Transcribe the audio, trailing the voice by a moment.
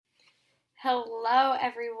Hello,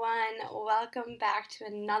 everyone. Welcome back to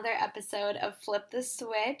another episode of Flip the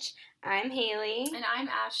Switch. I'm Haley. And I'm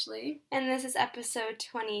Ashley. And this is episode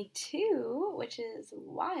 22, which is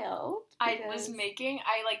wild. I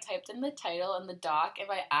typed in the title and the doc, and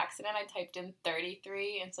by accident I typed in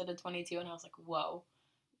 33 instead of 22, and I was like, whoa.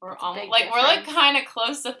 We're kind of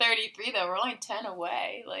close to 33, though. We're only 10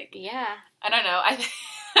 away. Yeah. I don't know.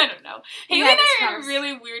 I don't know. Haley and I are in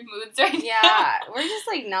really weird moods right now. Yeah, we're just,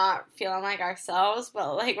 not feeling like ourselves,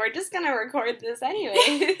 but, we're just gonna record this anyway.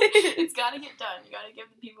 It's gotta get done. You gotta give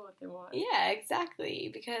the people what they want. Yeah, exactly.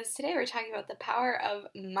 Because today we're talking about the power of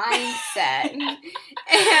mindset. and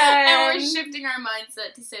we're shifting our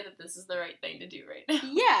mindset to say that this is the right thing to do right now.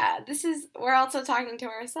 Yeah, we're also talking to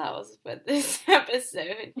ourselves with this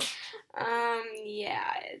episode.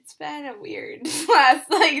 Yeah, it's been a weird last,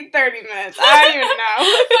 30 minutes. I don't even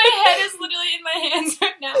know. My head is literally in my hands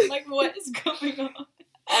right now. I'm like, what is going on?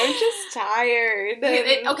 I'm just tired.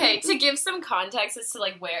 Okay, to give some context as to,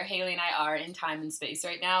 where Haley and I are in time and space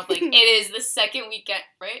right now, it is the second weekend,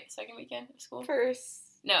 right? Second weekend of school? First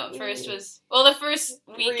was... Well, the first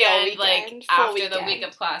weekend, after weekend. The week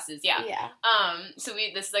of classes, yeah. Yeah. So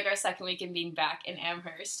this is, our second weekend being back in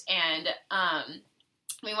Amherst, and,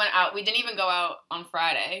 we went out. We didn't even go out on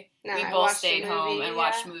Friday. No, we both stayed home and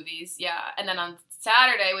watched movies. Yeah. And then on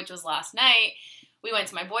Saturday, which was last night, we went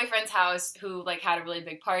to my boyfriend's house, who had a really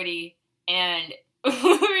big party, and we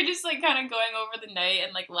were just kind of going over the night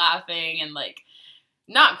and laughing and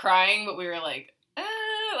not crying, but we were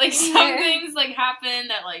some things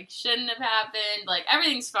happened that shouldn't have happened.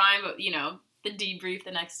 Everything's fine, but the debrief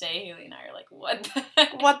the next day, Haley and I are what the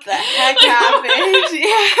heck? What the heck happened?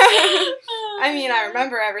 Yeah. I mean, I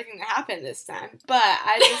remember everything that happened this time, but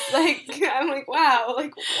I just, I'm wow,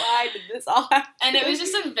 why did this all happen? And it was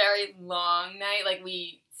just a very long night.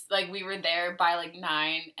 We were there by,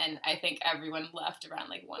 9, and I think everyone left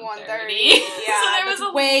around, 1:30. Yeah, so there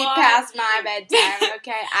was way past my bedtime,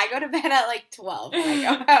 okay? I go to bed at, 12 when I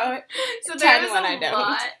go out. So there was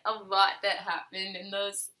a lot that happened in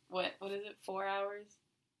those... What is it, 4 hours?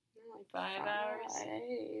 5 hours?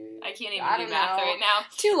 I can't even do math right now.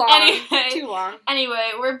 Too long. Too long.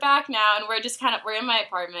 Anyway, we're back now, and we're just we're in my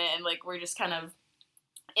apartment, and, we're just kind of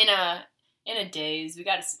in a daze. We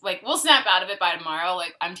gotta, we'll snap out of it by tomorrow.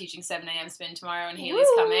 I'm teaching 7 a.m. spin tomorrow, and Haley's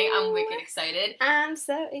coming. I'm wicked excited. I'm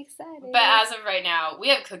so excited. But as of right now, we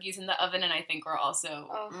have cookies in the oven, and I think we're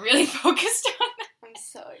also really focused on that. I'm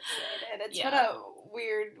so excited. It's been a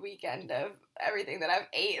weird weekend of everything that I've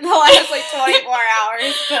ate in the last 24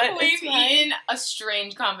 hours. But we've eaten a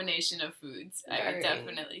strange combination of foods, I would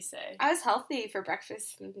definitely say. I was healthy for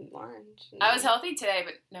breakfast and lunch. I was healthy today,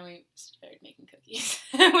 but then we started making cookies.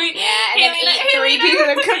 And then ate 3 pieces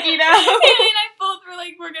of cookie dough. Haley and I both were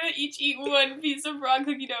we're gonna each eat 1 piece of raw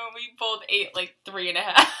cookie dough, and we both ate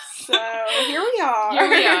 3.5. So, here we are. Here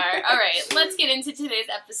we are. All right, let's get into today's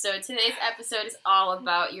episode. Today's episode is all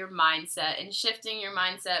about your mindset and shifting your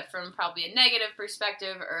mindset from probably a negative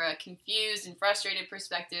perspective or a confused and frustrated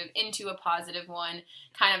perspective into a positive one.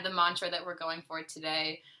 Kind of the mantra that we're going for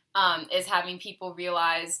today is having people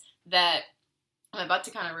realize that I'm about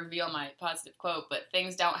to kind of reveal my positive quote, but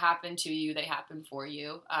things don't happen to you, they happen for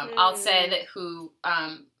you. I'll say that who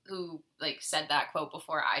said that quote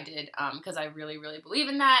before I did, because I really, really believe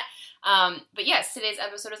in that. But yes, today's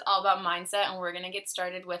episode is all about mindset, and we're going to get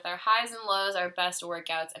started with our highs and lows, our best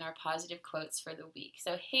workouts, and our positive quotes for the week.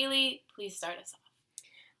 So Haley, please start us off.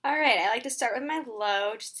 All right, I like to start with my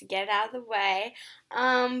low just to get it out of the way,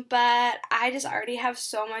 but I just already have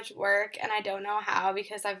so much work, and I don't know how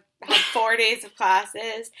because I've had 4 days of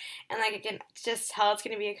classes, and I can just tell it's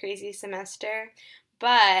going to be a crazy semester.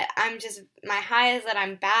 But my high is that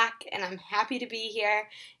I'm back, and I'm happy to be here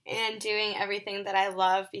and doing everything that I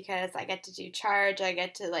love because I get to do charge, I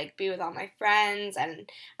get to, be with all my friends, and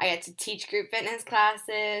I get to teach group fitness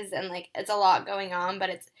classes, and, it's a lot going on, but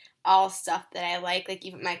it's all stuff that I like.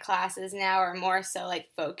 Even my classes now are more so,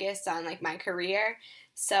 focused on, my career.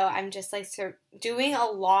 So I'm just, doing a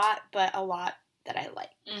lot, but a lot that I like.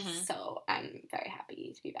 Mm-hmm. So I'm very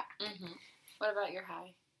happy to be back. Mm-hmm. What about your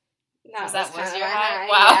high? No, that was your high?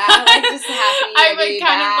 Wow. Yeah, just happy to be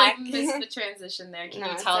back. Missed the transition there. Can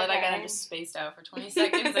you tell that I kind of just spaced out for 20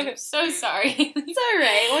 seconds? I'm so sorry. It's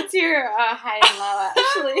alright. What's your high and low,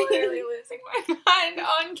 actually? I'm literally losing my mind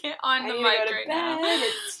on the mic right now.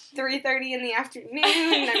 It's 3:30 in the afternoon,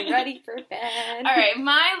 and I'm ready for bed. All right,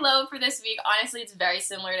 my low for this week, honestly, it's very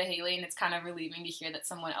similar to Haley, and it's kind of relieving to hear that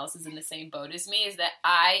someone else is in the same boat as me, is that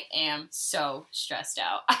I am so stressed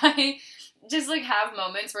out. I just, like, have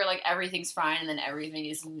moments where, like, everything's fine, and then everything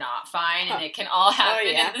is not fine, and it can all happen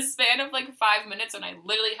in the span of, like, 5 minutes when I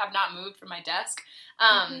literally have not moved from my desk.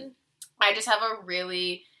 I just have a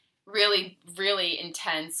really, really, really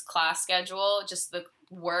intense class schedule. Just the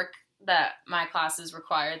work that my classes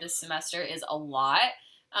require this semester is a lot.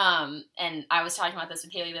 And I was talking about this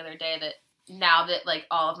with Haley the other day, that now that, like,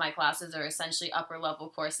 all of my classes are essentially upper level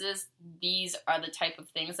courses, these are the type of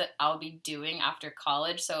things that I'll be doing after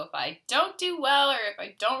college. So if I don't do well, or if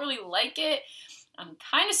I don't really like it, I'm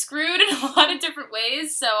kind of screwed in a lot of different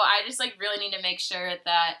ways. So I just, like, really need to make sure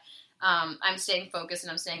that I'm staying focused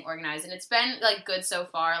and I'm staying organized. And it's been, like, good so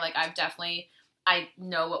far. Like, I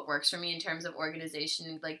know what works for me in terms of organization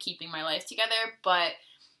and, like, keeping my life together, but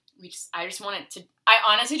I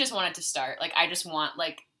honestly just want it to start. Like, I just want,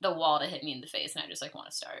 like, the wall to hit me in the face, and I just, like, want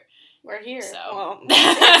to start. We're here. So. Well,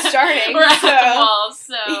 it's starting. We're at the wall,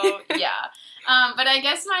 so, yeah. But I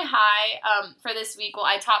guess my high for this week, well,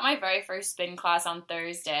 I taught my very first spin class on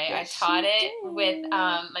Thursday. Yes, I taught it with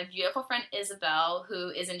my beautiful friend Isabel, who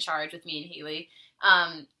is in charge with me and Haley.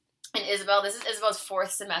 And Isabel, this is Isabel's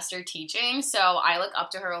 4th semester teaching, so I look up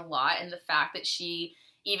to her a lot, and the fact that she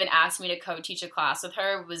even asked me to co-teach a class with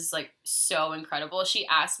her was, like, so incredible. She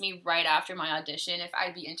asked me right after my audition if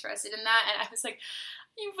I'd be interested in that, and I was like,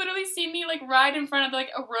 you've literally seen me, like, ride in front of, like,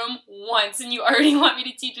 a room once, and you already want me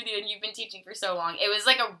to teach with you, and you've been teaching for so long. It was,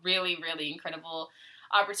 like, a really, really incredible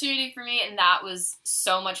opportunity for me, and that was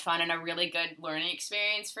so much fun and a really good learning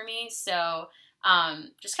experience for me. So,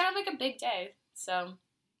 just kind of, like, a big day. So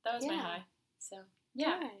that was my high. So,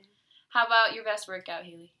 yeah. Good. How about your best workout,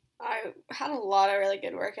 Haley? I had a lot of really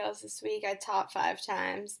good workouts this week. I taught 5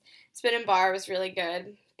 times. Spin and bar was really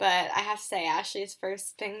good, but I have to say Ashley's first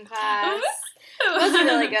spin class was a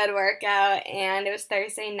really good workout, and it was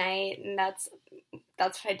Thursday night, and that's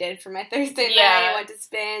what I did for my Thursday night. I went to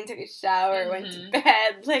spin, took a shower, went to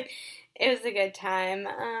bed, like, it was a good time.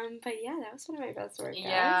 But yeah, that was one of my best workouts.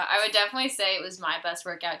 Yeah, I would definitely say it was my best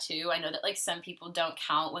workout too. I know that, like, some people don't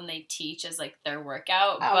count when they teach as, like, their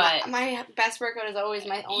workout, but my best workout is always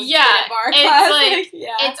my own bar class. Like,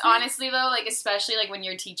 it's honestly though, like, especially, like, when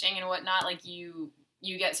you're teaching and whatnot, like, you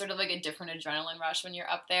get sort of, like, a different adrenaline rush when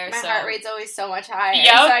you're up there. My heart rate's always so much higher,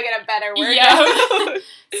 so I get a better workout.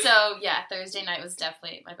 So yeah, Thursday night was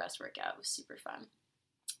definitely my best workout. It was super fun.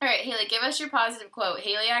 All right, Haley, give us your positive quote.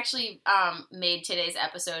 Haley actually made today's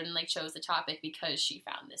episode and, like, chose the topic because she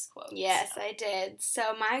found this quote. Yes, so. I did.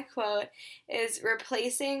 So my quote is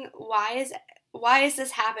replacing why is this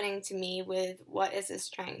happening to me with what is this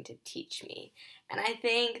trying to teach me? And I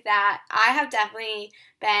think that I have definitely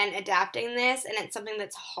been adapting this, and it's something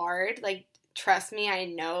that's hard. Like, trust me, I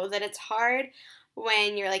know that it's hard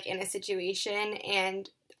when you're, like, in a situation and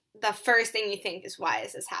the first thing you think is, why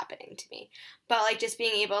is this happening to me? But, like, just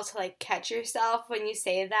being able to, like, catch yourself when you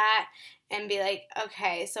say that and be like,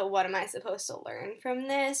 okay, so what am I supposed to learn from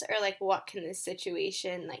this? Or, like, what can this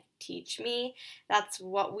situation, like, teach me? That's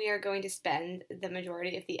what we are going to spend the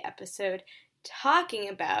majority of the episode talking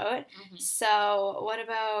about. Mm-hmm. So what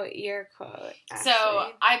about your quote, Ashley?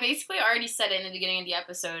 So I basically already said it in the beginning of the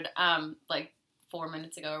episode, like, 4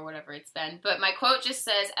 minutes ago or whatever it's been. But my quote just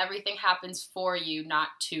says, everything happens for you, not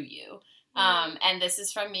to you. And this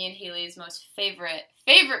is from me and Haley's most favorite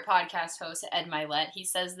podcast host, Ed Milet. He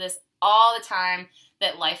says this all the time,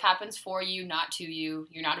 that life happens for you, not to you.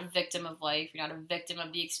 You're not a victim of life. You're not a victim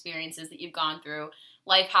of the experiences that you've gone through.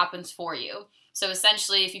 Life happens for you. So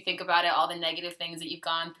essentially, if you think about it, all the negative things that you've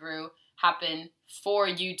gone through happen for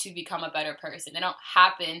you to become a better person. They don't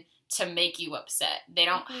happen to make you upset. They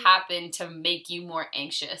don't happen to make you more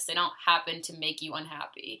anxious. They don't happen to make you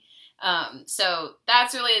unhappy. So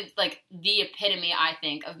that's really, like, the epitome, I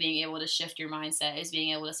think, of being able to shift your mindset, is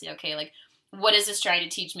being able to say, okay, like, what is this trying to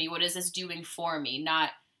teach me? What is this doing for me?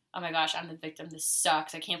 Not, oh my gosh, I'm the victim. This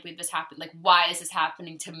sucks. I can't believe this happened. Like, why is this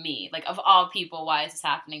happening to me? Like, of all people, why is this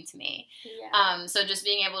happening to me? Yeah. So just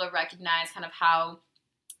being able to recognize kind of how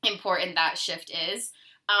important that shift is.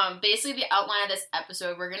 Basically, the outline of this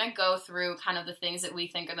episode, we're going to go through kind of the things that we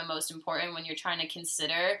think are the most important when you're trying to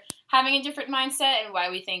consider having a different mindset, and why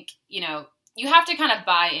we think, you know, you have to kind of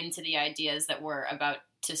buy into the ideas that we're about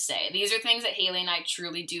to say. These are things that Haley and I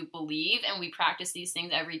truly do believe, and we practice these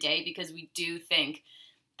things every day because we do think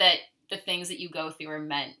that the things that you go through are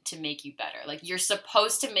meant to make you better. Like, you're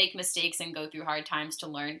supposed to make mistakes and go through hard times to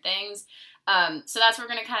learn things. So that's what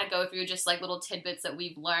we're going to kind of go through, just, like, little tidbits that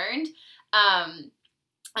we've learned.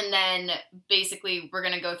 And then basically we're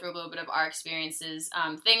going to go through a little bit of our experiences,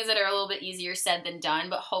 things that are a little bit easier said than done,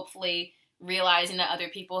 but hopefully realizing that other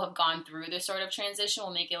people have gone through this sort of transition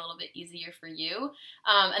will make it a little bit easier for you.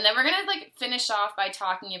 And then we're going to like finish off by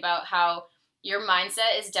talking about how your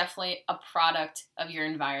mindset is definitely a product of your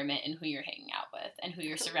environment and who you're hanging out with and who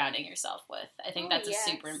you're surrounding yourself with. I think that's a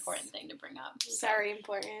super important thing to bring up. So, very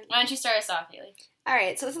important. Why don't you start us off, Haley? All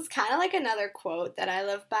right, so this is kind of like another quote that I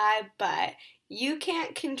live by, but you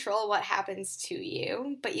can't control what happens to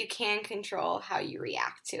you, but you can control how you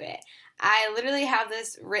react to it. I literally have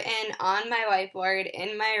this written on my whiteboard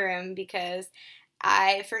in my room because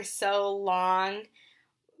I, for so long,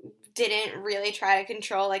 didn't really try to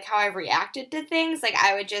control like how I reacted to things. Like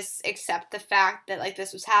I would just accept the fact that like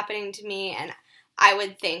this was happening to me, and I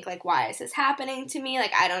would think like, why is this happening to me?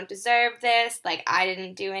 Like I don't deserve this. Like I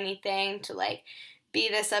didn't do anything to like be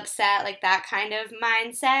this upset, like that kind of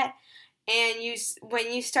mindset. And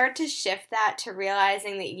when you start to shift that to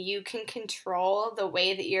realizing that you can control the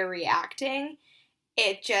way that you're reacting,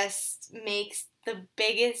 it just makes the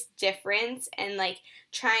biggest difference. And like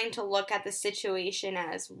trying to look at the situation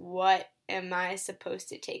as, what am I supposed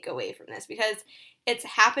to take away from this? Because it's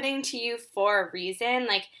happening to you for a reason.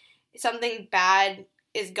 Like something bad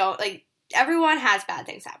is like everyone has bad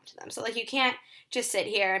things happen to them. So like you can't just sit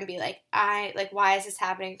here and be like, why is this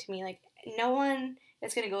happening to me? Like no one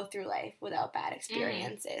is going to go through life without bad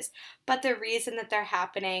experiences. But the reason that they're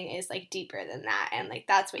happening is like deeper than that. And like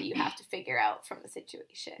that's what you have to figure out from the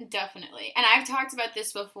situation. Definitely. And I've talked about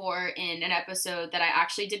this before in an episode that I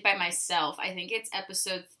actually did by myself. I think it's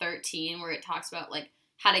episode 13 where it talks about like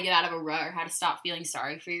how to get out of a rut or how to stop feeling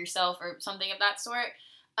sorry for yourself or something of that sort.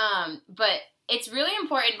 But it's really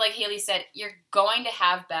important, like Haley said, you're going to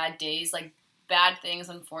have bad days. Like bad things,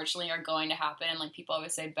 unfortunately, are going to happen. And like people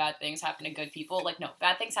always say bad things happen to good people. Like no,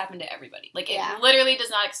 bad things happen to everybody. Like it literally does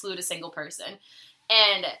not exclude a single person.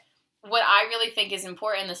 And what I really think is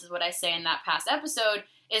important, this is what I say in that past episode,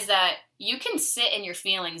 is that you can sit in your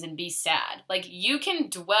feelings and be sad. Like you can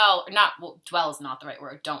dwell is not the right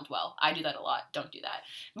word. Don't dwell. I do that a lot. Don't do that.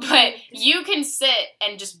 But you can sit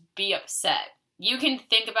and just be upset. You can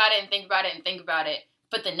think about it and think about it and think about it.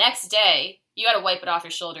 But the next day, you got to wipe it off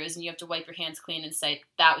your shoulders and you have to wipe your hands clean and say,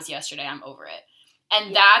 that was yesterday, I'm over it.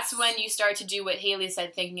 And that's when you start to do what Haley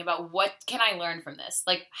said, thinking about what can I learn from this?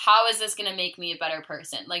 Like, how is this going to make me a better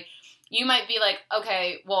person? Like, you might be like,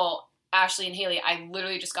 okay, well, Ashley and Haley, I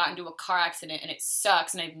literally just got into a car accident and it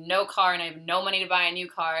sucks and I have no car and I have no money to buy a new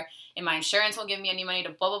car and my insurance won't give me any money to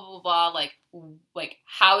blah, blah, blah, blah. Like,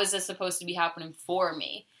 how is this supposed to be happening for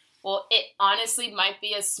me? Well, it honestly might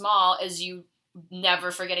be as small as you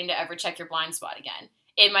never forgetting to ever check your blind spot again.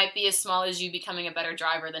 It might be as small as you becoming a better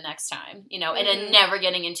driver the next time, and then never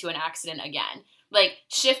getting into an accident again. Like,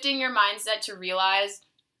 shifting your mindset to realize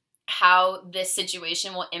how this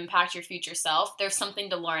situation will impact your future self. There's something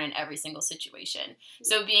to learn in every single situation.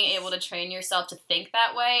 So being able to train yourself to think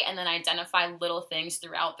that way and then identify little things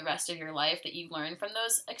throughout the rest of your life that you learn from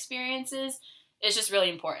those experiences is just really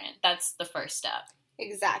important. That's the first step.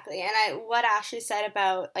 Exactly. And what Ashley said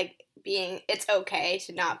about, like, it's okay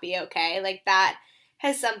to not be okay, like, that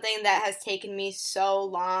has something that has taken me so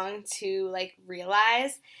long to, like,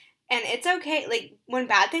 realize. And it's okay, like, when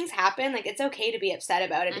bad things happen, like, it's okay to be upset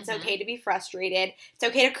about it. Mm-hmm. It's okay to be frustrated. It's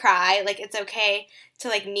okay to cry. Like, it's okay to,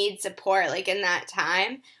 like, need support, like, in that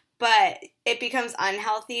time. But it becomes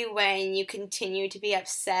unhealthy when you continue to be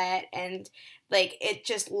upset and, like, it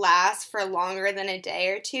just lasts for longer than a day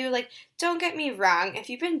or two. Like, don't get me wrong. If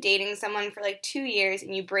you've been dating someone for, like, 2 years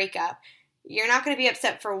and you break up, you're not going to be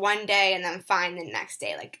upset for one day and then fine the next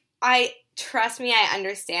day. Like, trust me, I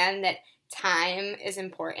understand that time is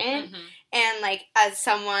important. Mm-hmm. And, like, as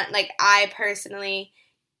someone, like, I personally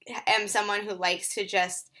am someone who likes to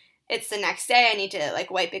just, it's the next day, I need to, like,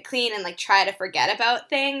 wipe it clean and, like, try to forget about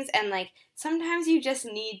things. And, like, sometimes you just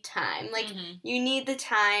need time. Like, mm-hmm. you need the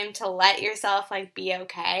time to let yourself, like, be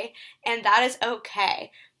okay. And that is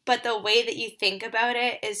okay. But the way that you think about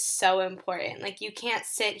it is so important. Like, you can't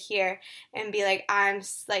sit here and be like,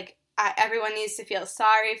 everyone needs to feel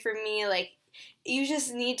sorry for me. Like, you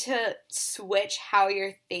just need to switch how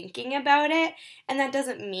you're thinking about it. And that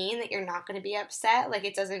doesn't mean that you're not going to be upset. Like,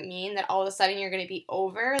 it doesn't mean that all of a sudden you're going to be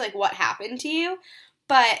over, like, what happened to you.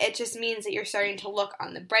 But it just means that you're starting to look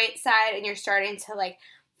on the bright side and you're starting to, like,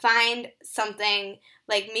 find something,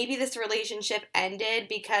 like, maybe this relationship ended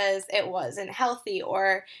because it wasn't healthy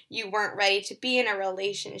or you weren't ready to be in a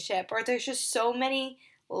relationship, or there's just so many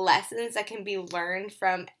lessons that can be learned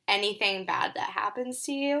from anything bad that happens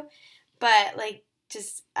to you. But, like,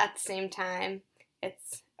 just at the same time,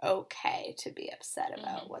 it's okay to be upset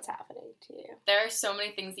about what's happening to you. There are so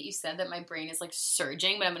many things that you said that my brain is like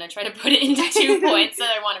surging, but I'm going to try to put it into 2 points that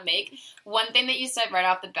I want to make. One thing that you said right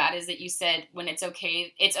off the bat is that you said when it's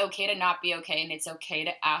okay to not be okay, and it's okay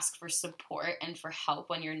to ask for support and for help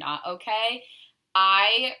when you're not okay.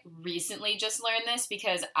 I recently just learned this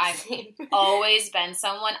because I've always been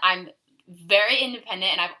someone, I'm very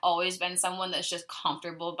independent, and I've always been someone that's just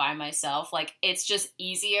comfortable by myself. Like, it's just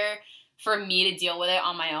easier for me to deal with it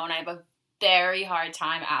on my own. I have a very hard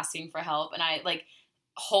time asking for help, and I, like,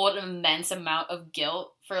 hold an immense amount of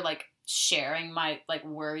guilt for, like, sharing my, like,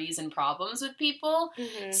 worries and problems with people.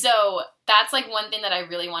 Mm-hmm. So that's, like, one thing that I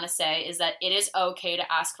really want to say is that it is okay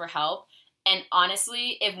to ask for help. And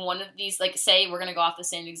honestly, if one of these, like, say we're going to go off the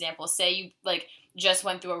same example, say you, like, just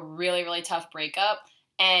went through a really, really tough breakup,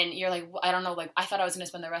 and you're like, I don't know, like, I thought I was going to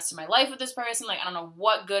spend the rest of my life with this person, like, I don't know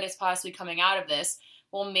what good is possibly coming out of this.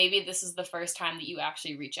 Well, maybe this is the first time that you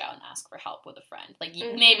actually reach out and ask for help with a friend. Like,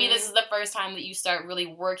 maybe this is the first time that you start really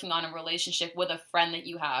working on a relationship with a friend that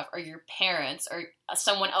you have, or your parents, or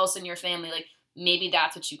someone else in your family. Like, maybe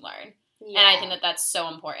that's what you learn. Yeah. And I think that that's so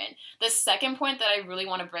important. The second point that I really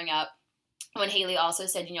want to bring up, when Haley also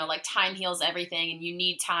said, you know, like, time heals everything, and you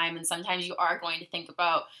need time, and sometimes you are going to think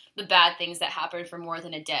about the bad things that happen for more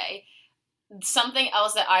than a day. Something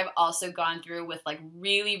else that I've also gone through with, like,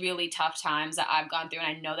 really, really tough times that I've gone through,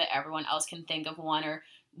 and I know that everyone else can think of one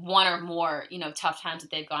or more, you know, tough times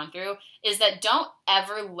that they've gone through, is that don't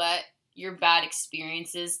ever let your bad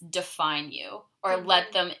experiences define you, or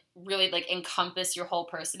let them really, like, encompass your whole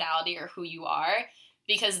personality or who you are,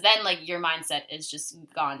 because then, like, your mindset is just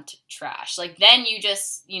gone to trash. Like, then you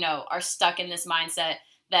just, you know, are stuck in this mindset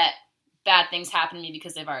that bad things happen to me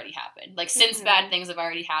because they've already happened. Like, since bad things have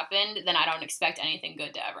already happened, then I don't expect anything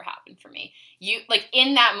good to ever happen for me. You, like,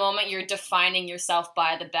 in that moment, you're defining yourself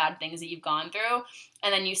by the bad things that you've gone through,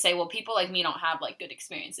 and then you say, well, people like me don't have, like, good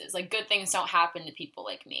experiences. Like, good things don't happen to people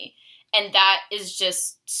like me. And that is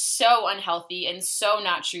just so unhealthy and so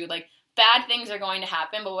not true. Like, bad things are going to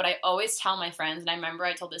happen, but what I always tell my friends, and I remember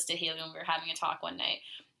I told this to Haley when we were having a talk one night,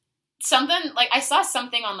 something, like, I saw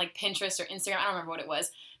something on, like, Pinterest or Instagram, I don't remember what it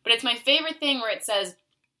was, but it's my favorite thing where it says,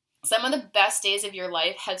 some of the best days of your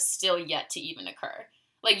life have still yet to even occur.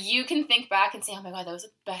 Like, you can think back and say, oh my God, that was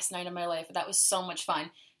the best night of my life. That was so much fun.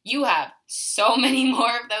 You have so many more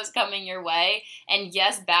of those coming your way. And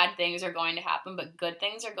yes, bad things are going to happen, but good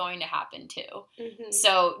things are going to happen too.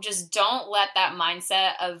 So just don't let that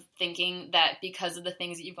mindset of thinking that because of the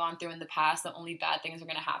things that you've gone through in the past, that only bad things are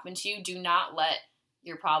going to happen to you. Do not let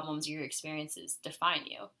your problems or your experiences define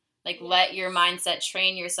you. Like, let your mindset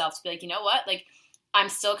train yourself to be like, you know what? Like, I'm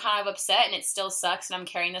still kind of upset and it still sucks and I'm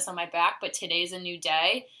carrying this on my back, but today's a new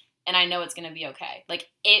day and I know it's going to be okay. Like,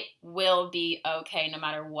 it will be okay no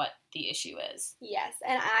matter what the issue is. Yes,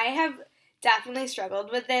 and I have definitely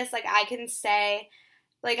struggled with this. Like, I can say,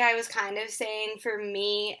 like I was kind of saying, for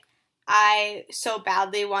me, I so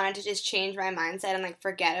badly wanted to just change my mindset and, like,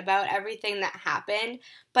 forget about everything that happened.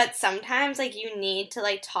 But sometimes, like, you need to,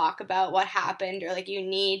 like, talk about what happened, or, like, you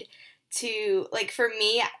need to, like, for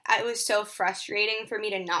me, it was so frustrating for me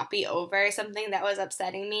to not be over something that was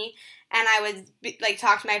upsetting me. And I would, like,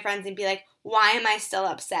 talk to my friends and be like, why am I still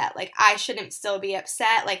upset? Like, I shouldn't still be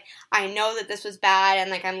upset. Like, I know that this was bad and,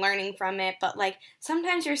 like, I'm learning from it. But, like,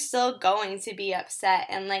 sometimes you're still going to be upset.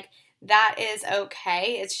 And, like, that is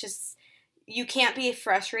okay. It's just, you can't be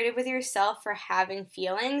frustrated with yourself for having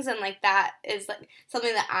feelings, and, like, that is, like,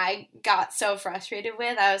 something that I got so frustrated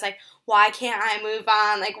with. I was like, why can't I move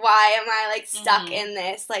on? Like, why am I, like, stuck in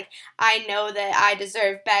this? Like, I know that I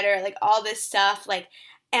deserve better, like, all this stuff, like,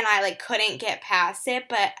 and I, like, couldn't get past it,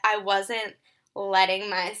 but I wasn't letting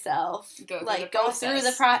myself go through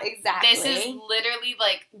the process. Exactly. This is literally,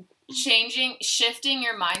 like, shifting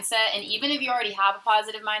your mindset, and even if you already have a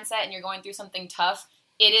positive mindset and you're going through something tough,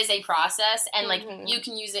 it is a process, and, like, you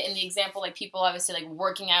can use it in the example, like, people obviously, like,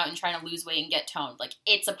 working out and trying to lose weight and get toned. Like,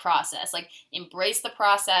 it's a process. Like, embrace the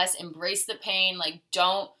process, embrace the pain, like,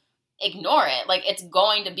 don't ignore it. Like, it's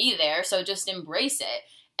going to be there, so just embrace it.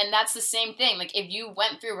 And that's the same thing. Like, if you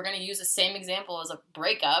went through, we're going to use the same example as a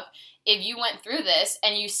breakup. If you went through this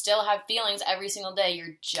and you still have feelings every single day,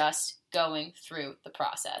 you're just going through the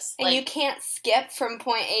process. And, like, you can't skip from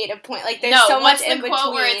point A to point, like, there's so much in between. No, what's the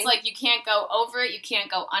quote where it's like, you can't go over it, you can't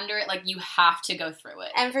go under it, like, you have to go through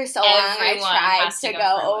it. And for so long, I tried to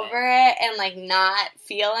go over it and, like, not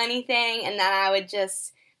feel anything, and then I would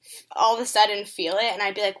just all of a sudden feel it, and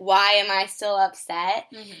I'd be like, why am I still upset?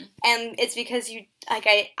 Mm-hmm. And it's because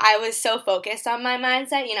I was so focused on my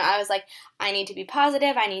mindset. I was like, I need to be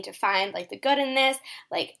positive. I need to find, like, the good in this,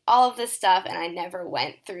 like, all of this stuff. And I never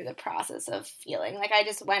went through the process of feeling. Like, I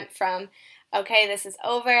just went from, okay, this is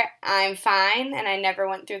over, I'm fine. And I never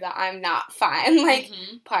went through the I'm not fine, like,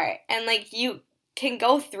 part. And, like, you can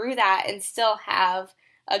go through that and still have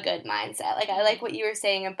a good mindset. Like, I like what you were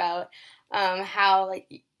saying about how,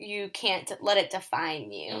 like, you can't let it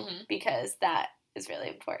define you, because that is really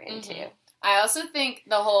important too. I also think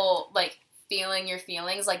the whole, like, feeling your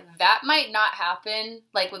feelings, like, that might not happen,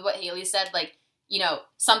 like, with what Haley said, like,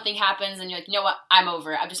 something happens and you're like, you know what, I'm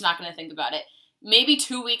over it, I'm just not going to think about it. Maybe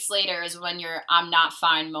 2 weeks later is when your I'm not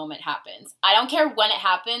fine moment happens. I don't care when it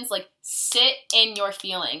happens, like, sit in your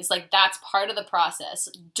feelings. Like, that's part of the process.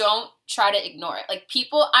 Don't try to ignore it. Like,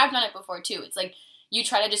 I've done it before too. It's like, you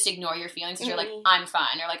try to just ignore your feelings because you're like, I'm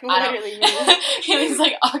fine. Or like, literally I don't. Haley's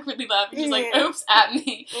like awkwardly laughing. She's like, oops, at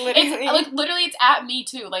me. Literally, it's at me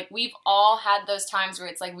too. Like, we've all had those times where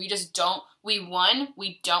it's like, we don't want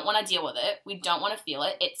to deal with it. We don't want to feel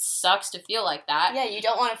it. It sucks to feel like that. Yeah, you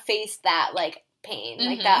don't want to face that, like, pain,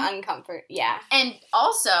 like, that uncomfort. Yeah. And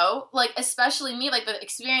also, like, especially me, like, the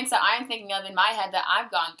experience that I'm thinking of in my head that I've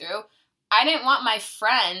gone through, I didn't want my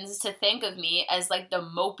friends to think of me as, like, the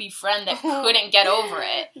mopey friend that couldn't get over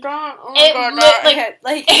it.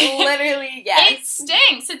 Literally, yes. It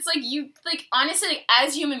stinks. It's like, honestly, like,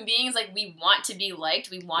 as human beings, like, we want to be liked.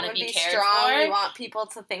 We want to be cared strong. for. You want people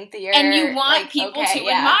to think that you're... And you want, like, people to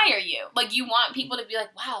yeah. admire you. Like, you want people to be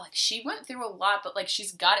like, wow, like, she went through a lot, but, like,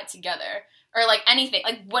 she's got it together. Or, like, anything.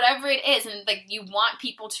 Like, whatever it is. And, like, you want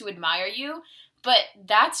people to admire you. But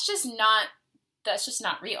that's just not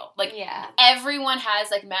real. Like, everyone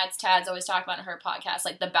has, like, Mads Tad's always talk about in her podcast,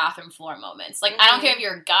 like, the bathroom floor moments. Like, I don't care if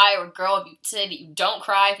you're a guy or a girl, if you say that you don't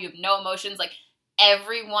cry, if you have no emotions, like,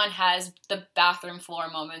 everyone has the bathroom floor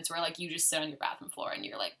moments where, like, you just sit on your bathroom floor and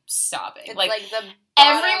you're, like, sobbing. It's like the bottom,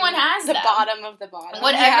 everyone has the them. bottom of the bottom.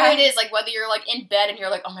 Whatever it is, like, whether you're, like, in bed and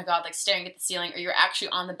you're, like, oh my god, like, staring at the ceiling, or you're actually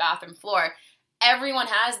on the bathroom floor, everyone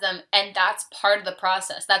has them, and that's part of the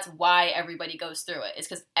process. That's why everybody goes through it. It's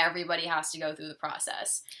because everybody has to go through the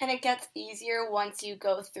process. And it gets easier once you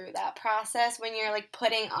go through that process. When you're, like,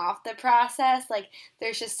 putting off the process, like,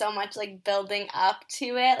 there's just so much, like, building up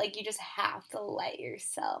to it. Like, you just have to let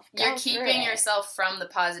yourself go You're keeping yourself from the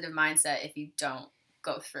positive mindset if you don't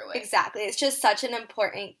go through it. Exactly. It's just such an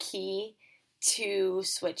important key to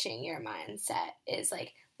switching your mindset, is,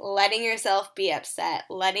 like, letting yourself be upset,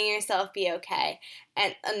 letting yourself be okay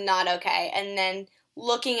and not okay, and then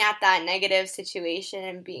looking at that negative situation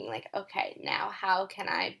and being like, okay, now how can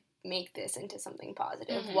I make this into something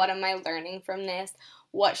positive? What am I learning from this?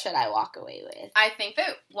 What should I walk away with? I think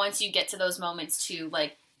that once you get to those moments too,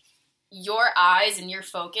 like, your eyes and your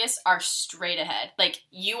focus are straight ahead. Like,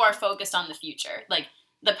 you are focused on the future. Like,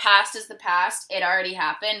 the past is the past. It already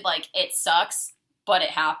happened. Like, it sucks, but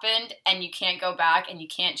it happened, and you can't go back, and you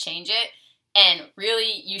can't change it, and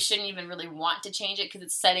really, you shouldn't even really want to change it, because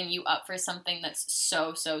it's setting you up for something that's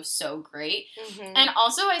so, so, so great. And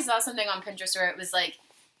also, I saw something on Pinterest where it was,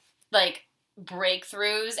 like,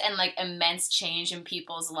 breakthroughs and, like, immense change in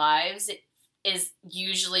people's lives is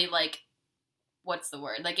usually, like, what's the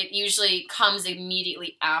word? Like, it usually comes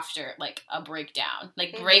immediately after, like, a breakdown.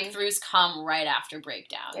 Like, breakthroughs come right after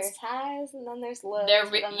breakdowns. There's highs, and then there's lows,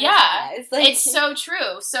 highs. Like, it's so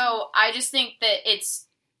true. So, I just think that it's,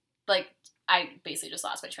 like, I basically just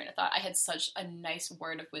lost my train of thought. I had such a nice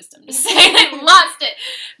word of wisdom to say, and I lost it.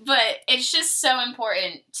 But it's just so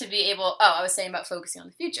important to be able, I was saying about focusing on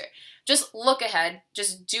the future. Just look ahead.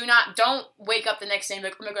 Just don't wake up the next day and be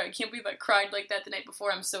like, oh my god, I can't believe I cried like that the night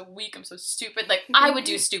before. I'm so weak. I'm so stupid. Like, I would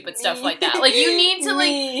do stupid stuff like that. Like, you need to, like,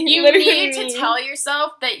 need to tell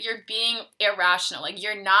yourself that you're being irrational. Like,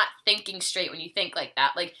 you're not thinking straight when you think like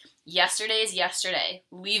that. Like, yesterday is yesterday.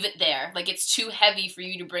 Leave it there. Like, it's too heavy for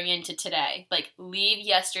you to bring into today. Like, leave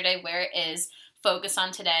yesterday where it is. Focus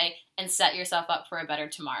on today and set yourself up for a better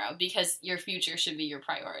tomorrow, because your future should be your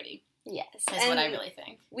priority. Yes. Is what I really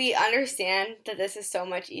think. We understand that this is so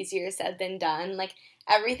much easier said than done. Like,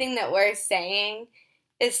 everything that we're saying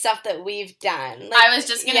is stuff that we've done. Like, I was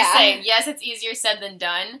just going to say, yes, it's easier said than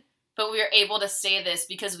done, but we are able to say this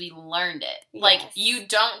because we learned it. Yes. Like, you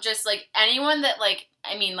don't just, like, anyone that, like,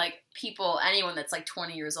 I mean, like, anyone that's, like,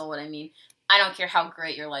 20 years old, I mean, I don't care how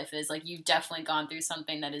great your life is, like, you've definitely gone through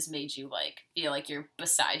something that has made you, like, feel like you're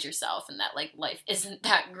beside yourself and that, like, life isn't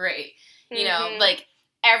that great. You know, like,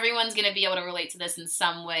 everyone's going to be able to relate to this in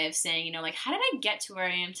some way of saying, you know, like, how did I get to where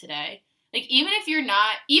I am today? Like, even if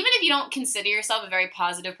you don't consider yourself a very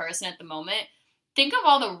positive person at the moment, think of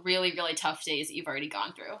all the really, really tough days that you've already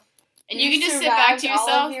gone through. And you can just sit survived back to yourself.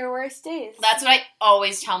 all of your worst days. That's what I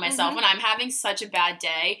always tell myself Mm-hmm. when I'm having such a bad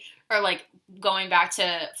day, or like going back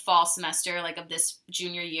to fall semester, like of this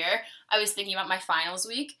junior year. I was thinking about my finals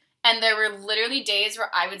week, and there were literally days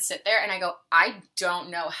where I would sit there and I go, I don't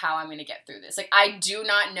know how I'm going to get through this. Like, I do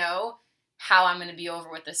not know how I'm going to be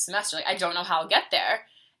over with this semester. Like, I don't know how I'll get there.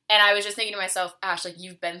 And I was just thinking to myself, Ash, like,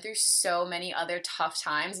 you've been through so many other tough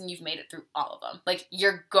times and you've made it through all of them. Like,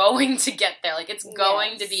 you're going to get there. Like, it's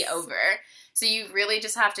going to be over. So you really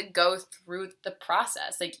just have to go through the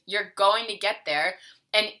process. Like, you're going to get there.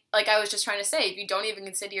 And like I was just trying to say, if you don't even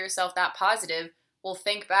consider yourself that positive, well,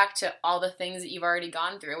 think back to all the things that you've already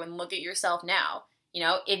gone through and look at yourself now. You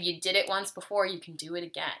know, if you did it once before, you can do it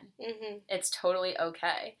again. Mm-hmm. It's totally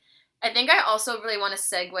okay. I think I also really want to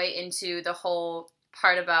segue into the whole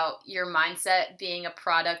part about your mindset being a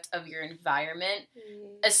product of your environment.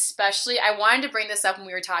 Mm-hmm. Especially, I wanted to bring this up when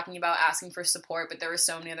we were talking about asking for support, but there were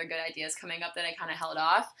so many other good ideas coming up that I kind of held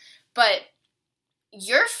off. But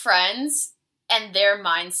your friends and their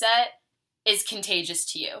mindset is contagious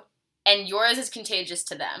to you, and yours is contagious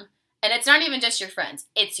to them. And it's not even just your friends.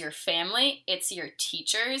 It's your family. It's your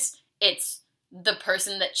teachers. It's the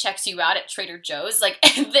person that checks you out at Trader Joe's. Like,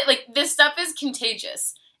 this stuff is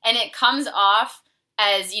contagious. And it comes off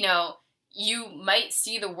as, you know, you might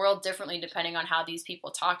see the world differently depending on how these people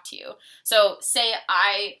talk to you. So say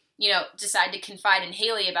I, you know, decide to confide in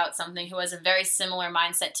Haley about something who has a very similar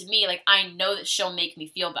mindset to me. Like, I know that she'll make me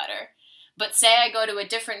feel better. But say I go to a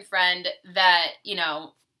different friend that, you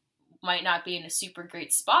know, might not be in a super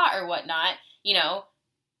great spot or whatnot, you know,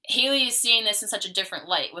 Haley is seeing this in such a different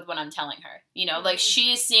light with what I'm telling her. You know, like,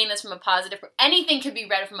 she is seeing this from a positive, anything could be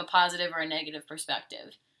read from a positive or a negative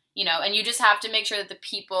perspective, you know, and you just have to make sure that the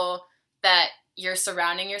people that you're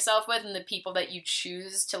surrounding yourself with and the people that you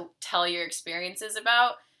choose to tell your experiences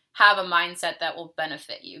about have a mindset that will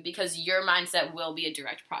benefit you, because your mindset will be a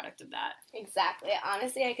direct product of that. Exactly.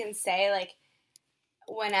 Honestly, I can say, like,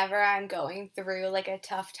 whenever I'm going through, like, a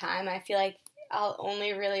tough time, I feel like I'll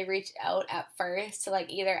only really reach out at first to, like,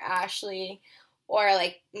 either Ashley or,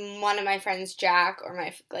 like, one of my friends, Jack, or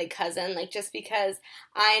my, like, cousin, like, just because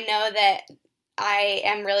I know that I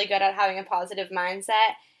am really good at having a positive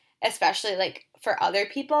mindset, especially, like, for other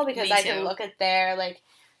people, because Me I too. can look at their, like,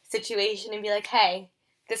 situation and be like, hey,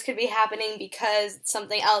 this could be happening because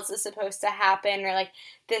something else is supposed to happen, or, like,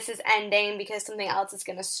 this is ending because something else is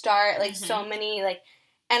going to start. Like, so many, like,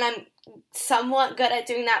 and I'm somewhat good at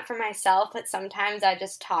doing that for myself, but sometimes I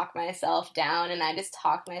just talk myself down, and I just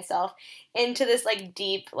talk myself into this, like,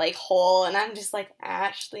 deep, like, hole, and I'm just like,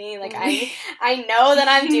 Ashley, like, I know that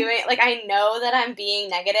I'm doing, like, I know that I'm being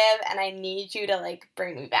negative, and I need you to, like,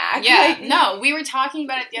 bring me back. Yeah, like, no, we were talking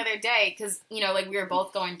about it the other day, because, you know, like, we were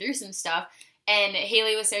both going through some stuff. And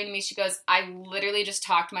Haley was saying to me, she goes, I literally just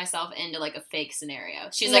talked myself into, like, a fake scenario.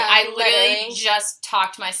 She's like, I literally just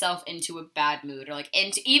talked myself into a bad mood, or, like,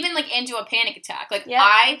 into a panic attack. Like, Yep.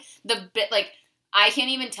 I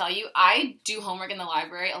can't even tell you, I do homework in the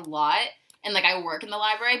library a lot, and, like, I work in the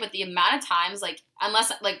library, but the amount of times, like,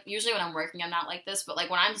 unless, like, usually when I'm working, I'm not like this, but,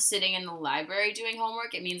 like, when I'm sitting in the library doing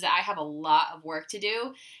homework, it means that I have a lot of work to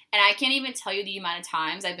do, and I can't even tell you the amount of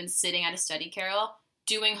times I've been sitting at a study carrel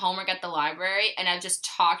doing homework at the library, and I've just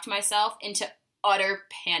talked myself into utter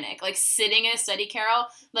panic, like, sitting in a study carrel,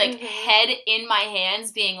 like, head in my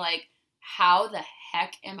hands, being like, how the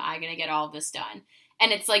heck am I gonna get all of this done?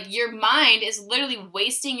 And it's like, your mind is literally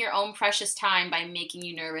wasting your own precious time by making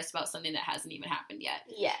you nervous about something that hasn't even happened yet.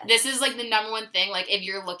 Yes. This is, like, the number one thing, like, if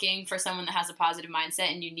you're looking for someone that has a positive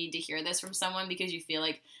mindset and you need to hear this from someone because you feel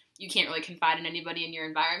like you can't really confide in anybody in your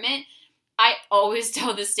environment, I always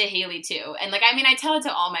tell this to Haley, too. And, like, I mean, I tell it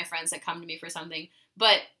to all my friends that come to me for something,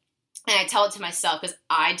 and I tell it to myself because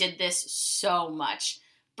I did this so much.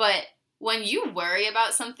 But when you worry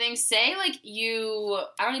about something, say, like,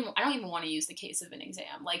 I don't even want to use the case of an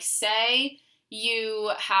exam. Like, say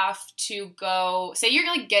you have to go, say you're,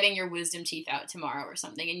 like, getting your wisdom teeth out tomorrow or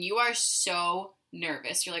something, and you are so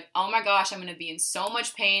nervous. You're like, oh my gosh, I'm going to be in so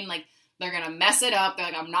much pain, like, they're going to mess it up. They're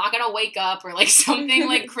like, I'm not going to wake up, or, like, something,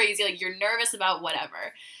 like, crazy. Like, you're nervous about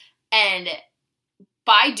whatever. And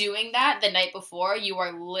by doing that the night before, you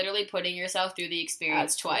are literally putting yourself through the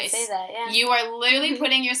experience twice. Say that, yeah. You are literally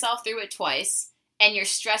putting yourself through it twice, and you're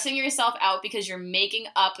stressing yourself out because you're making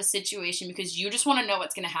up a situation because you just want to know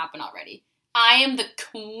what's going to happen already. I am the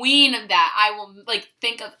queen of that. I will, like,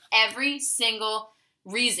 think of every single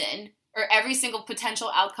reason or every single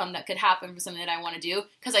potential outcome that could happen for something that I want to do,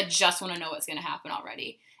 because I just want to know what's going to happen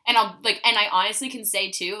already. And and I honestly can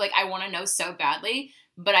say, too, like, I want to know so badly,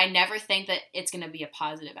 but I never think that it's going to be a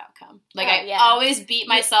positive outcome. Like, I always beat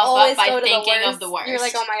myself up by thinking of the worst. You're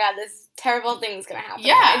like, oh my god, this terrible thing's going to happen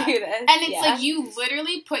when I do this. And it's like, you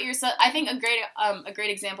literally put yourself, I think a great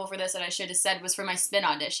example for this that I should have said was for my spin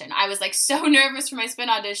audition. I was, like, so nervous for my spin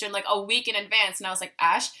audition, like, a week in advance, and I was like,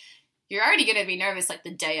 Ash, you're already going to be nervous, like,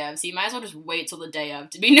 the day of, so you might as well just wait till the day of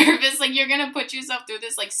to be nervous. Like, you're going to put yourself through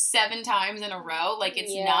this, like, 7 times in a row. Like,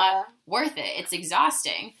 it's not worth it. It's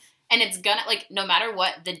exhausting. And it's gonna, like, no matter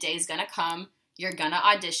what, the day's gonna come, you're gonna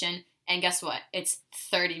audition, and guess what? It's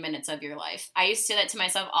 30 minutes of your life. I used to say that to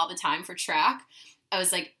myself all the time for track. I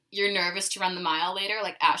was like, you're nervous to run the mile later?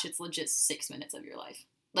 Like, Ash, it's legit 6 minutes of your life.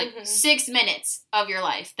 Like, 6 minutes of your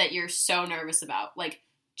life that you're so nervous about. Like,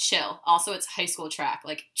 chill. Also, it's high school track.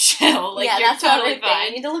 Like, chill. Like, you're that's totally fine.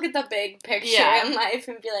 You need to look at the big picture in life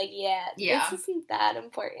and be like, this isn't that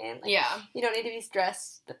important. Like, you don't need to be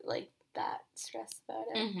stressed, like, that stressed about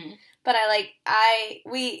it. But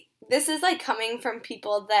this is like coming from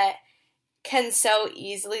people that can so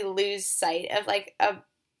easily lose sight of like a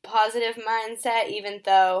positive mindset, even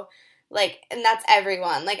though like, and that's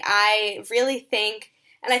everyone. Like, I really think,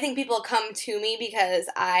 and I think people come to me because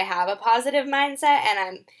I have a positive mindset and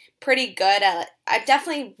I'm pretty good at, I'm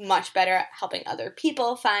definitely much better at helping other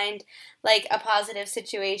people find, like, a positive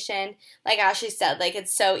situation. Like Ashley said, like,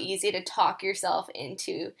 it's so easy to talk yourself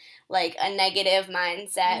into, like, a negative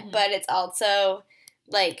mindset, but it's also,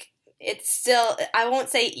 like, it's still, I won't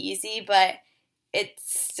say easy, but it's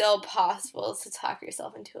still possible to talk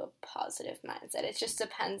yourself into a positive mindset. It just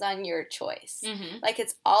depends on your choice. Like,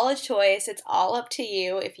 it's all a choice. It's all up to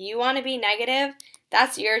you. If you want to be negative,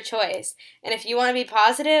 that's your choice. And if you want to be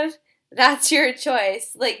positive, that's your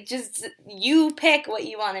choice. Like, just, you pick what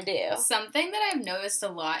you want to do. Something that I've noticed a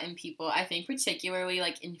lot in people, I think particularly,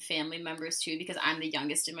 like, in family members, too, because I'm the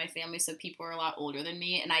youngest in my family, so people are a lot older than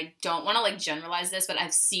me, and I don't want to, like, generalize this, but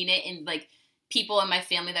I've seen it in, like, people in my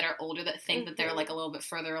family that are older that think that they're, like, a little bit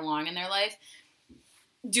further along in their life.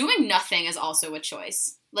 Doing nothing is also a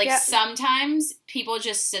choice. Like, sometimes people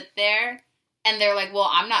just sit there and they're like, well,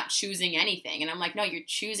 I'm not choosing anything. And I'm like, no, you're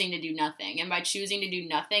choosing to do nothing. And by choosing to do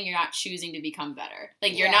nothing, you're not choosing to become better.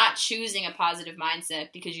 Like, you're not choosing a positive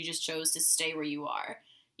mindset because you just chose to stay where you are,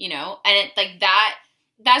 you know? And it, like,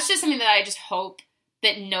 that's just something that I just hope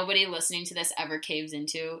that nobody listening to this ever caves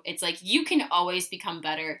into. It's like, you can always become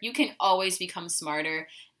better. You can always become smarter.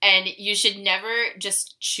 And you should never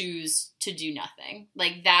just choose to do nothing.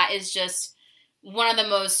 Like, that is just one of the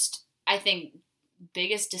most, I think,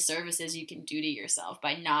 biggest disservices you can do to yourself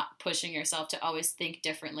by not pushing yourself to always think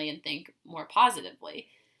differently and think more positively.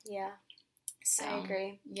 Yeah. So, I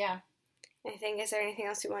agree. Yeah. I think, is there anything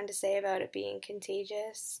else you wanted to say about it being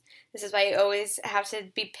contagious? This is why you always have to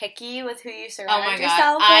be picky with who you surround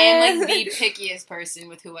yourself with. I am, like, the pickiest person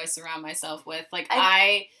with who I surround myself with. Like,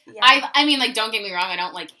 I mean, like, don't get me wrong, I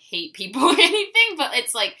don't, like, hate people or anything, but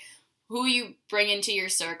it's, like, who you bring into your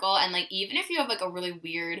circle, and, like, even if you have, like, a really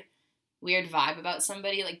weird vibe about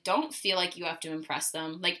somebody, like, don't feel like you have to impress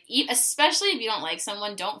them. Like, especially if you don't like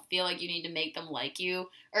someone, don't feel like you need to make them like you.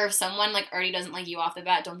 Or if someone, like, already doesn't like you off the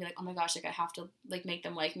bat, don't be like, oh my gosh, like, I have to, like, make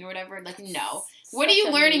them like me or whatever. Like, no. What are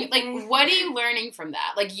you learning? Like, what are you learning from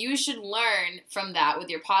that? Like, you should learn from that with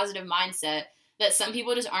your positive mindset that some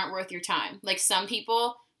people just aren't worth your time. Like, some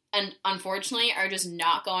people, and unfortunately, are just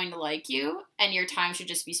not going to like you, and your time should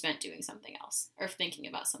just be spent doing something else or thinking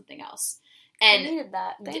about something else. And I needed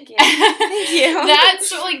that. Thank you. Thank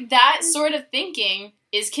you. That sort of thinking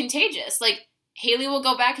is contagious. Like, Haley will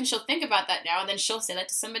go back and she'll think about that now, and then she'll say that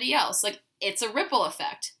to somebody else. Like, it's a ripple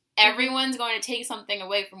effect. Everyone's going to take something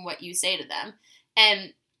away from what you say to them.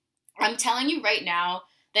 And I'm telling you right now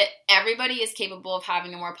that everybody is capable of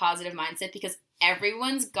having a more positive mindset because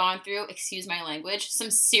everyone's gone through, excuse my language,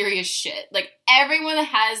 some serious shit. Like, everyone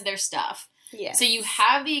has their stuff. Yeah. So you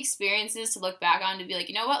have the experiences to look back on to be like,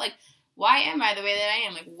 you know what, like, why am I the way that I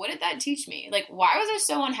am? Like, what did that teach me? Like, why was I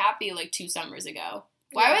so unhappy, like, 2 summers ago?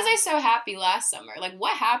 Why was I so happy last summer? Like,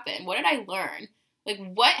 what happened? What did I learn? Like,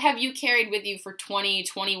 what have you carried with you for 20,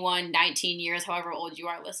 21, 19 years, however old you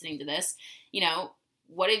are listening to this? You know,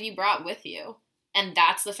 what have you brought with you? And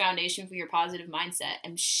that's the foundation for your positive mindset.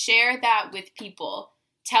 And share that with people.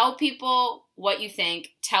 Tell people what you think.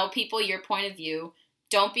 Tell people your point of view.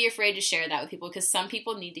 Don't be afraid to share that with people because some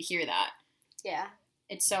people need to hear that. Yeah.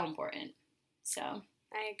 It's so important. So.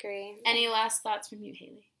 I agree. Any last thoughts from you,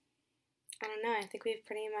 Haley? I don't know. I think we've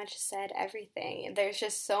pretty much said everything. There's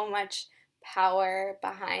just so much power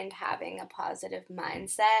behind having a positive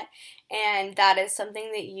mindset, and that is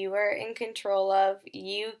something that you are in control of.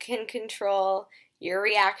 You can control your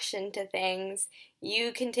reaction to things.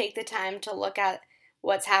 You can take the time to look at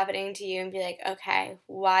what's happening to you and be like, okay,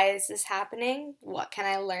 why is this happening? What can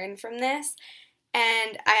I learn from this?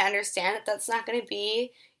 And I understand that that's not going to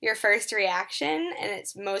be your first reaction, and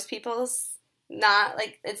it's most people's not,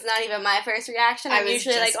 like, it's not even my first reaction. I'm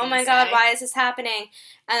usually like, oh my God, why is this happening?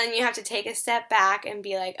 And then you have to take a step back and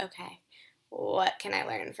be like, okay, what can I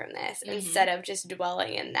learn from this? Instead of just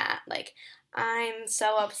dwelling in that, like, I'm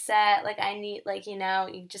so upset, like, I need, like, you know,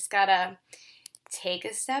 you just gotta take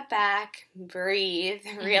a step back, breathe,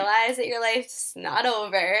 realize that your life's not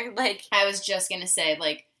over. Like, I was just gonna say,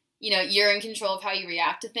 like, you know, you're in control of how you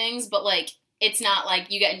react to things, but, like, it's not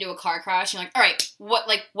like you get into a car crash and you're like, all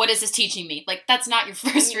right, what is this teaching me? Like, that's not your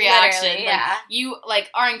first reaction. Literally, yeah. Like, you,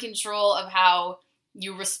 like, are in control of how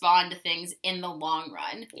you respond to things in the long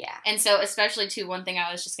run. Yeah. And so, especially, too, one thing I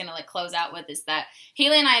was just gonna, like, close out with is that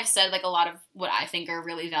Haley and I have said, like, a lot of what I think are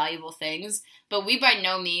really valuable things, but we by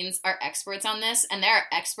no means are experts on this, and there are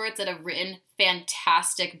experts that have written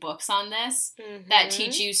fantastic books on this that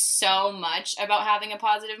teach you so much about having a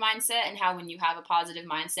positive mindset, and how when you have a positive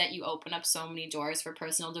mindset, you open up so many doors for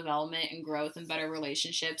personal development and growth and better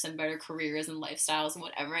relationships and better careers and lifestyles and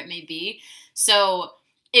whatever it may be. So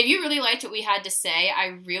if you really liked what we had to say,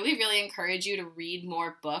 I really, really encourage you to read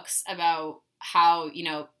more books about how, you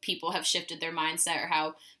know, people have shifted their mindset, or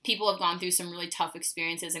how people have gone through some really tough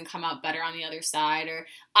experiences and come out better on the other side. Or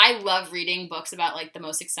I love reading books about, like, the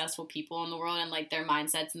most successful people in the world and, like, their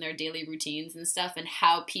mindsets and their daily routines and stuff, and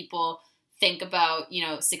how people think about, you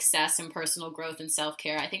know, success and personal growth and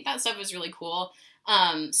self-care. I think that stuff is really cool.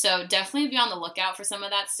 So definitely be on the lookout for some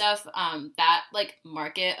of that stuff. That, like,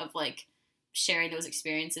 market of, like, sharing those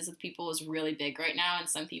experiences with people is really big right now, and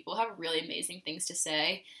some people have really amazing things to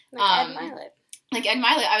say. Like Ed Mylett. Like Ed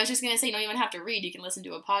Mylett. I was just going to say, you don't even have to read. You can listen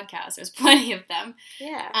to a podcast. There's plenty of them.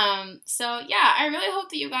 Yeah. So, yeah, I really hope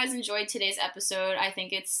that you guys enjoyed today's episode. I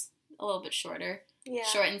think it's a little bit shorter. Yeah.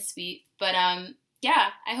 Short and sweet. But, yeah,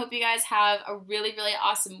 I hope you guys have a really, really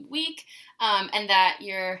awesome week, and that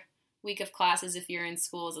your week of classes, if you're in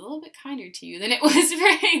school, is a little bit kinder to you than it was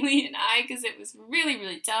for Haley and I, because it was really,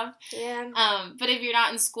 really tough. Yeah. But if you're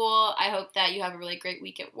not in school, I hope that you have a really great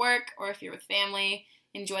week at work, or if you're with family,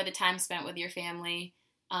 enjoy the time spent with your family.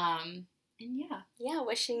 And yeah. Yeah,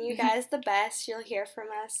 wishing you guys the best. You'll hear from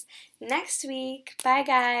us next week. Bye,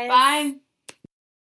 guys. Bye.